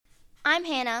I'm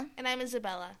Hannah. And I'm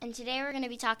Isabella. And today we're going to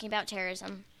be talking about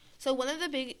terrorism. So one of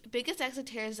the biggest acts of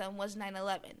terrorism was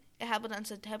 9/11. It happened on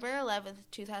September 11th,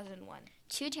 2001.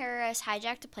 Two terrorists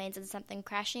hijacked planes and sent them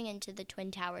crashing into the Twin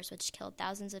Towers, which killed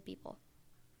thousands of people.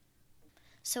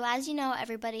 So as you know,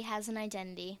 everybody has an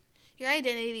identity. Your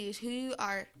identity is who you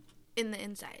are in the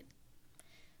inside.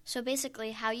 So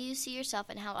basically, how you see yourself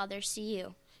and how others see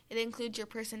you. It includes your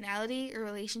personality, your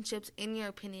relationships, and your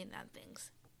opinion on things.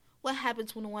 What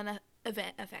happens when one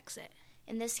event affects it?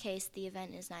 In this case, the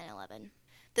event is 9/11.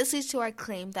 This leads to our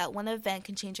claim that one event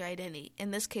can change your identity.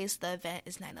 In this case, the event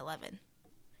is 9/11.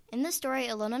 In this story,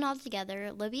 Alone and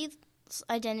Altogether, Libby's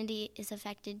identity is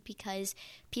affected because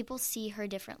people see her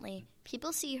differently.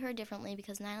 People see her differently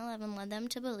because 9/11 led them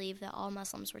to believe that all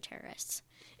Muslims were terrorists.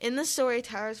 In the story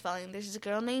Towers Falling, there's a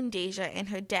girl named Deja and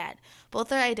her dad. Both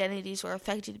their identities were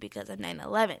affected because of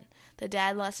 9/11. The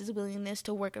dad lost his willingness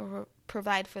to work and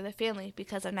provide for the family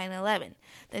because of 9/11.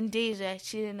 Then Deja,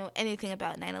 she didn't know anything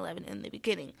about 9/11 in the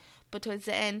beginning, but towards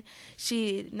the end,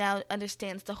 she now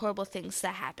understands the horrible things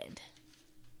that happened.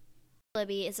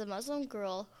 Libby is a Muslim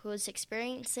girl who is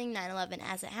experiencing 9/11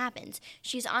 as it happens.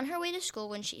 She's on her way to school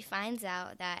when she finds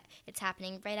out that it's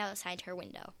happening right outside her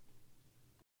window.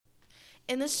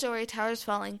 In the story Towers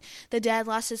Falling, the dad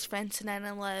lost his friends to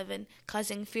 9/11,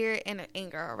 causing fear and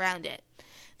anger around it.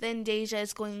 Then Deja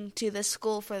is going to the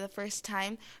school for the first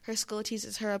time. Her school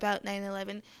teaches her about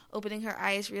 9/11, opening her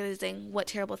eyes, realizing what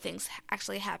terrible things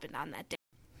actually happened on that day.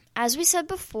 As we said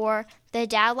before, the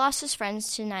dad lost his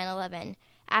friends to 9/11.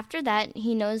 After that,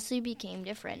 he noticeably became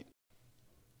different.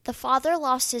 The father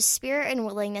lost his spirit and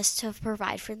willingness to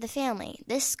provide for the family,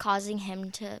 this causing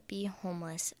him to be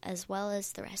homeless, as well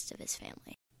as the rest of his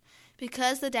family.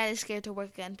 Because the dad is scared to work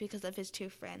again because of his two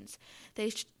friends, they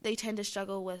tend to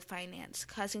struggle with finance,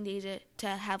 causing Deja to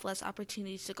have less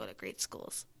opportunities to go to great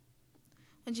schools.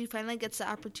 When she finally gets the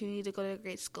opportunity to go to a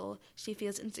great school, she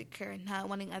feels insecure, not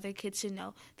wanting other kids to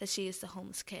know that she is the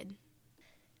homeless kid.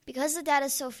 Because the dad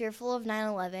is so fearful of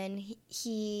 9/11,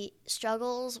 he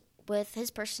struggles with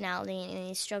his personality and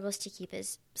he struggles to keep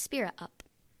his spirit up.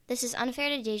 This is unfair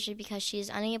to Deja because she is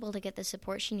unable to get the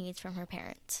support she needs from her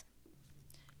parents.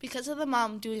 Because of the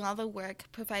mom doing all the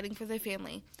work, providing for their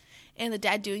family, and the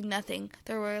dad doing nothing,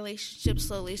 their relationship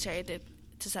slowly started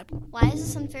to separate. Why is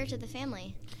this unfair to the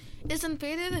family? It's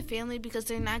unfair to the family because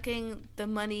they're not getting the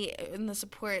money and the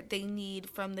support they need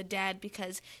from the dad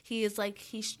because he's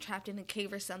trapped in a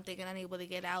cave or something and unable to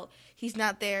get out. He's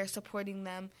not there supporting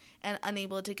them and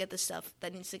unable to get the stuff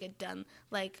that needs to get done,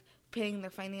 like paying their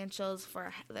financials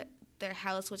for their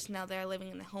house, which now they're living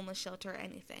in a homeless shelter or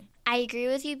anything. I agree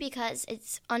with you because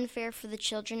it's unfair for the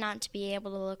children not to be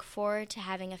able to look forward to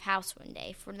having a house one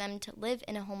day, for them to live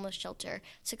in a homeless shelter,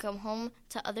 to come home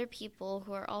to other people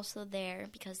who are also there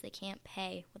because they can't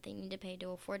pay what they need to pay to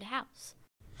afford a house.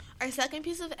 Our second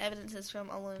piece of evidence is from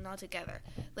Alone and Altogether.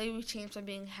 Libby changed from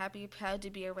being happy, proud to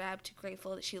be Arab to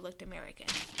grateful that she looked American.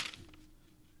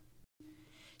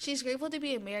 She's grateful to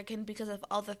be American because of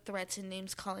all the threats and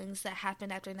names callings that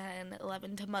happened after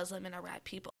 9/11 to Muslim and Arab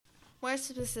people. More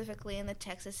specifically, in the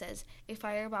text it says, a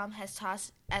firebomb has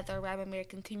tossed at the Arab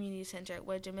American Community Center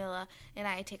where Jamila and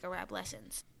I take Arab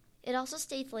lessons. It also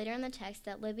states later in the text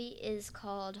that Libby is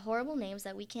called horrible names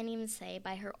that we can't even say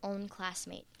by her own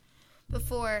classmate.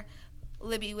 Before,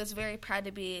 Libby was very proud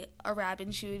to be Arab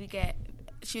and she would get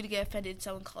offended if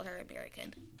someone called her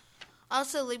American.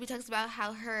 Also, Libby talks about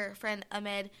how her friend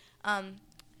Ahmed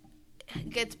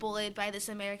gets bullied by this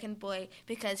American boy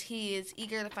because he is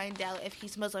eager to find out if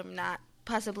he's Muslim or not,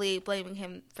 possibly blaming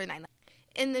him for 9/11.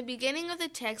 In the beginning of the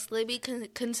text, Libby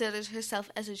considers herself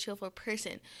as a cheerful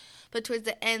person, but towards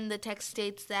the end, the text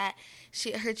states that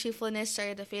her cheerfulness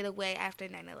started to fade away after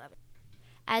 9/11.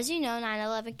 As you know,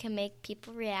 9/11 can make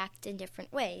people react in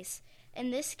different ways.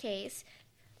 In this case,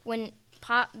 when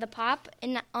the pop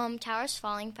in Towers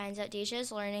Falling finds out Deja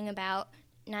is learning about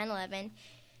 9/11,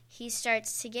 he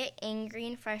starts to get angry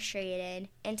and frustrated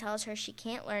and tells her she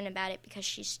can't learn about it because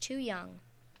she's too young.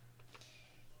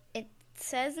 It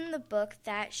says in the book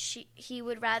that he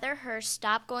would rather her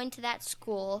stop going to that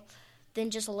school than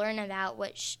just learn about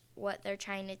what they're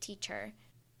trying to teach her.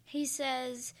 He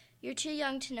says, "You're too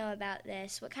young to know about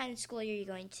this. What kind of school are you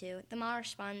going to?" The mom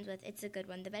responds with, "It's a good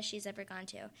one, the best she's ever gone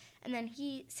to." And then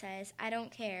he says, "I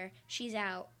don't care. She's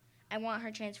out. I want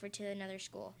her transferred to another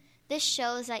school." This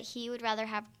shows that he would rather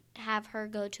have her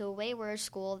go to a way worse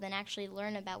school than actually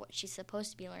learn about what she's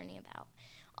supposed to be learning about.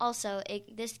 Also,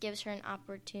 this gives her an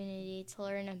opportunity to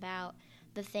learn about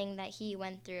the thing that he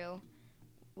went through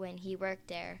when he worked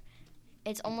there.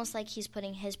 It's almost like he's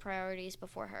putting his priorities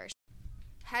before hers.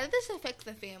 How did this affect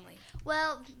the family?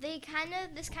 Well, this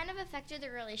kind of affected the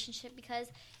relationship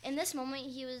because in this moment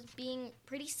he was being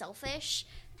pretty selfish,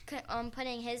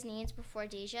 putting his needs before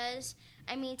Deja's.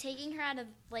 I mean, taking her out of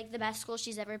like the best school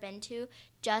she's ever been to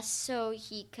just so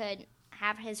he could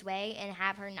have his way and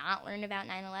have her not learn about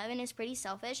 9/11 is pretty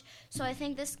selfish. So I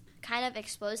think this kind of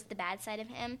exposed the bad side of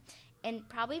him and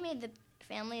probably made the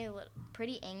family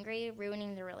pretty angry,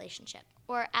 ruining the relationship,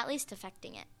 or at least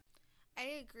affecting it.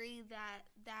 I agree that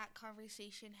that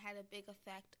conversation had a big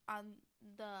effect on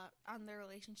the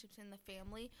relationships in the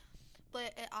family,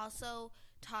 but it also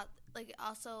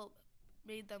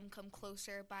made them come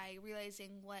closer by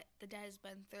realizing what the dad has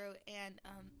been through and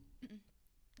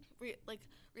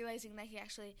realizing that he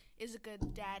actually is a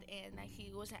good dad and that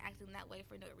he wasn't acting that way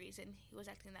for no reason. He was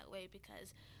acting that way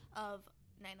because of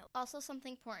 9/11. Also,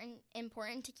 something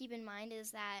important to keep in mind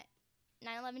is that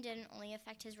 9/11 didn't only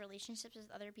affect his relationships with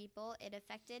other people, it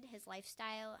affected his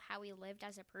lifestyle, how he lived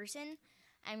as a person.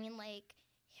 I mean, like,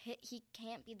 he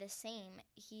can't be the same.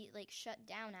 He, like, shut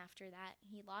down after that.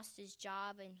 He lost his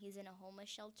job and he's in a homeless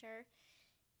shelter.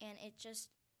 And it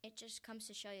just comes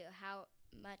to show you how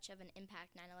much of an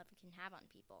impact 9/11 can have on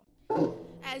people.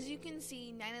 As you can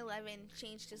see, 9/11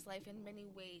 changed his life in many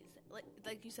ways,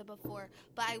 like you said before.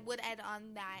 But I would add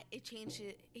on that it changed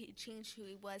who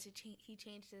he was. He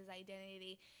changed his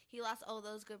identity. He lost all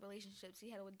those good relationships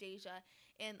he had with Deja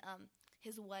and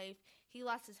his wife. He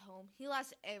lost his home. He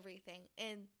lost everything.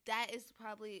 And that is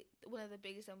probably one of the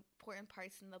biggest important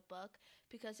parts in the book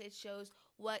because it shows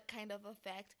what kind of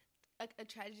effect a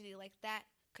tragedy like that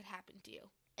could happen to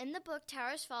you. In the book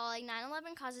Towers Falling,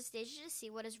 9/11 causes Deja to see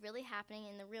what is really happening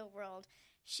in the real world.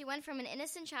 She went from an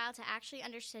innocent child to actually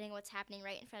understanding what's happening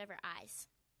right in front of her eyes.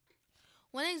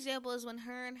 One example is when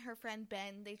her and her friend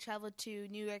Ben, they traveled to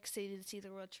New York City to see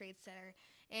the World Trade Center,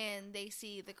 and they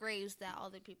see the graves that all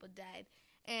the people died.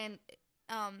 And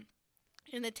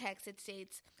in the text it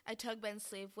states, "I tug Ben's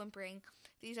sleeve, whimpering,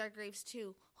 'These are graves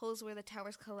too, holes where the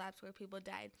towers collapsed where people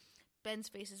died.' Ben's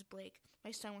face is bleak.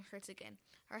 My stomach hurts again.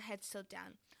 Our heads still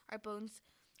down. Our bones,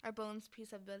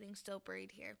 piece of building still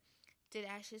buried here. Did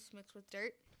ashes mix with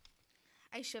dirt?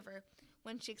 I shiver.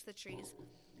 Wind shakes the trees,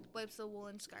 wipes the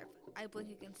woolen scarf. I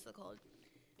blink against the cold."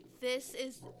 This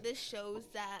shows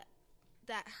that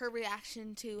her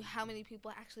reaction to how many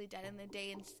people actually died in the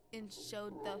day and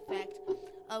showed the effect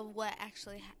of what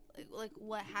actually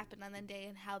what happened on the day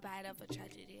and how bad of a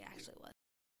tragedy it actually was.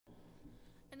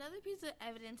 Another piece of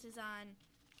evidence is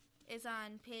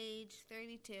on page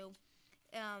 32.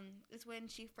 Is when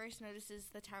she first notices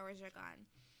the towers are gone.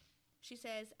 She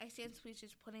says, "I stand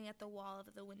speechless, pointing at the wall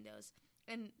of the windows,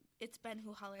 and it's Ben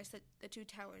who hollers that the two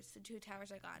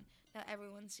towers are gone. Now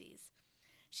everyone sees."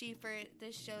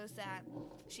 This shows that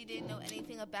she didn't know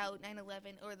anything about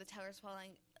 9/11 or the towers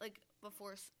falling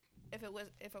before. If it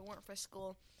weren't for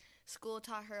school. School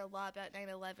taught her a lot about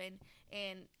 9/11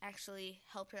 and actually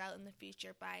helped her out in the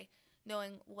future by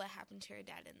knowing what happened to her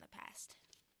dad in the past.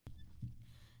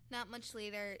 Not much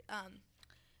later,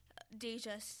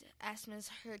 Deja asked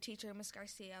her teacher, Miss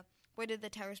Garcia, where did the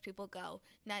towers people go?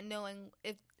 Not knowing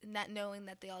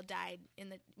that they all died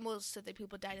most of the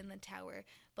people died in the tower.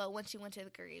 But when she went to the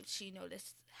graves, she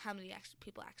noticed how many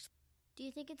people actually. Do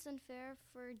you think it's unfair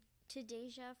to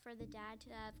Deja for the dad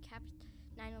to have kept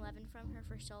 9/11 from her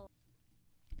for so long?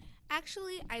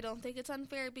 Actually, I don't think it's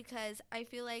unfair because I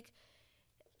feel like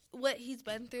what he's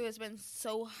been through has been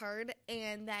so hard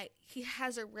and that he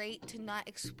has a right to not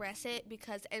express it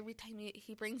because every time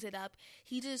he brings it up,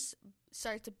 he just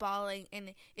starts bawling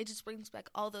and it just brings back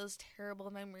all those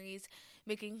terrible memories,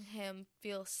 making him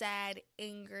feel sad,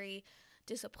 angry,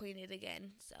 disappointed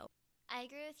again. So I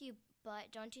agree with you, but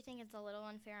don't you think it's a little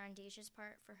unfair on Deja's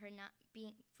part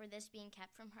for this being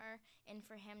kept from her and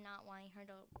for him not wanting her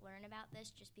to learn about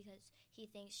this just because he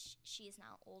thinks she's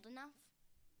not old enough?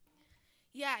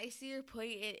 Yeah, I see your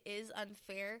point. It is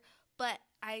unfair, but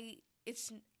it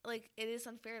is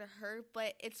unfair to her,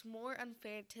 but it's more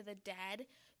unfair to the dad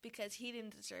because he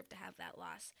didn't deserve to have that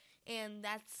loss. And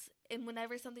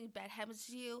whenever something bad happens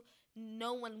to you,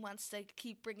 no one wants to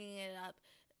keep bringing it up.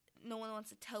 No one wants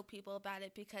to tell people about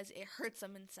it because it hurts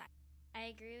them inside. I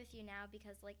agree with you now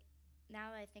because,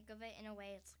 now that I think of it, in a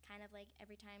way, it's kind of like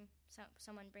every time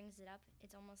someone brings it up,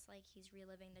 it's almost like he's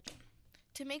reliving the truth.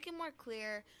 To make it more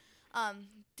clear,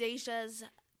 Deja's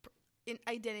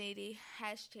identity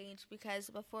has changed because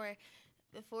before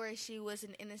she was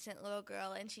an innocent little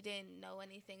girl and she didn't know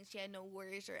anything. She had no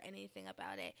worries or anything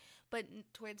about it.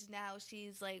 But towards now,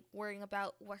 she's worrying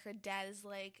about what her dad is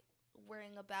like,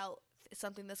 worrying about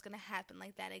something that's going to happen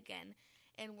like that again,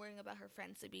 and worrying about her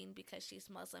friend Sabine because she's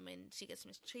Muslim and she gets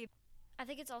mistreated. I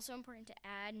think it's also important to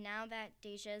add, now that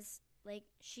Deja's,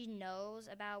 she knows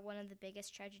about one of the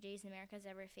biggest tragedies America's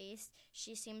ever faced,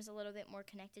 she seems a little bit more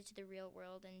connected to the real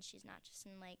world, and she's not just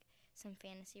in, some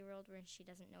fantasy world where she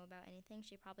doesn't know about anything.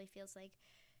 She probably feels like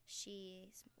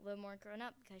she's a little more grown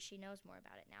up because she knows more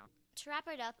about it now. To wrap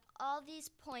it up, all these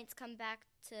points come back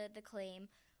to the claim,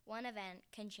 one event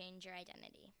can change your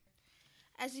identity.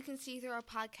 As you can see through our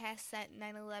podcast, that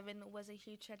 9/11 was a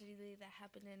huge tragedy that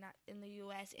happened in the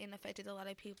U.S. and affected a lot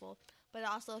of people, but it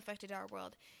also affected our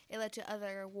world. It led to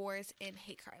other wars and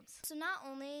hate crimes. So not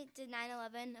only did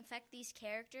 9/11 affect these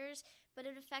characters, but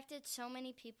it affected so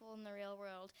many people in the real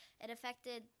world. It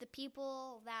affected the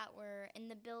people that were in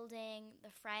the building,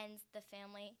 the friends, the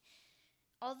family,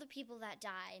 all the people that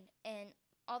died, and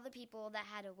all the people that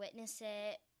had to witness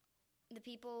it, the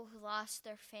people who lost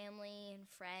their family and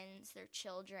friends, their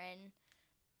children.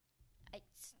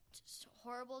 It's just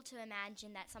horrible to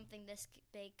imagine that something this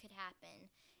big could happen.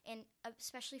 And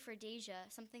especially for Deja,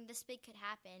 something this big could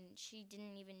happen. She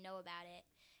didn't even know about it.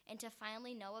 And to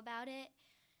finally know about it,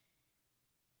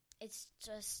 it's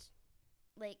just,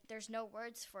 there's no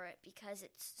words for it because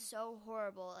it's so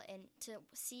horrible. And to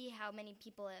see how many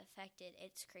people it affected,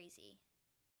 it's crazy.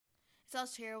 It's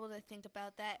also terrible to think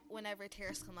about that whenever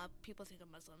terrorists come up, people think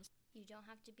of Muslims. You don't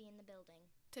have to be in the building.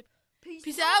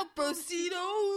 Peace out, Brocitos!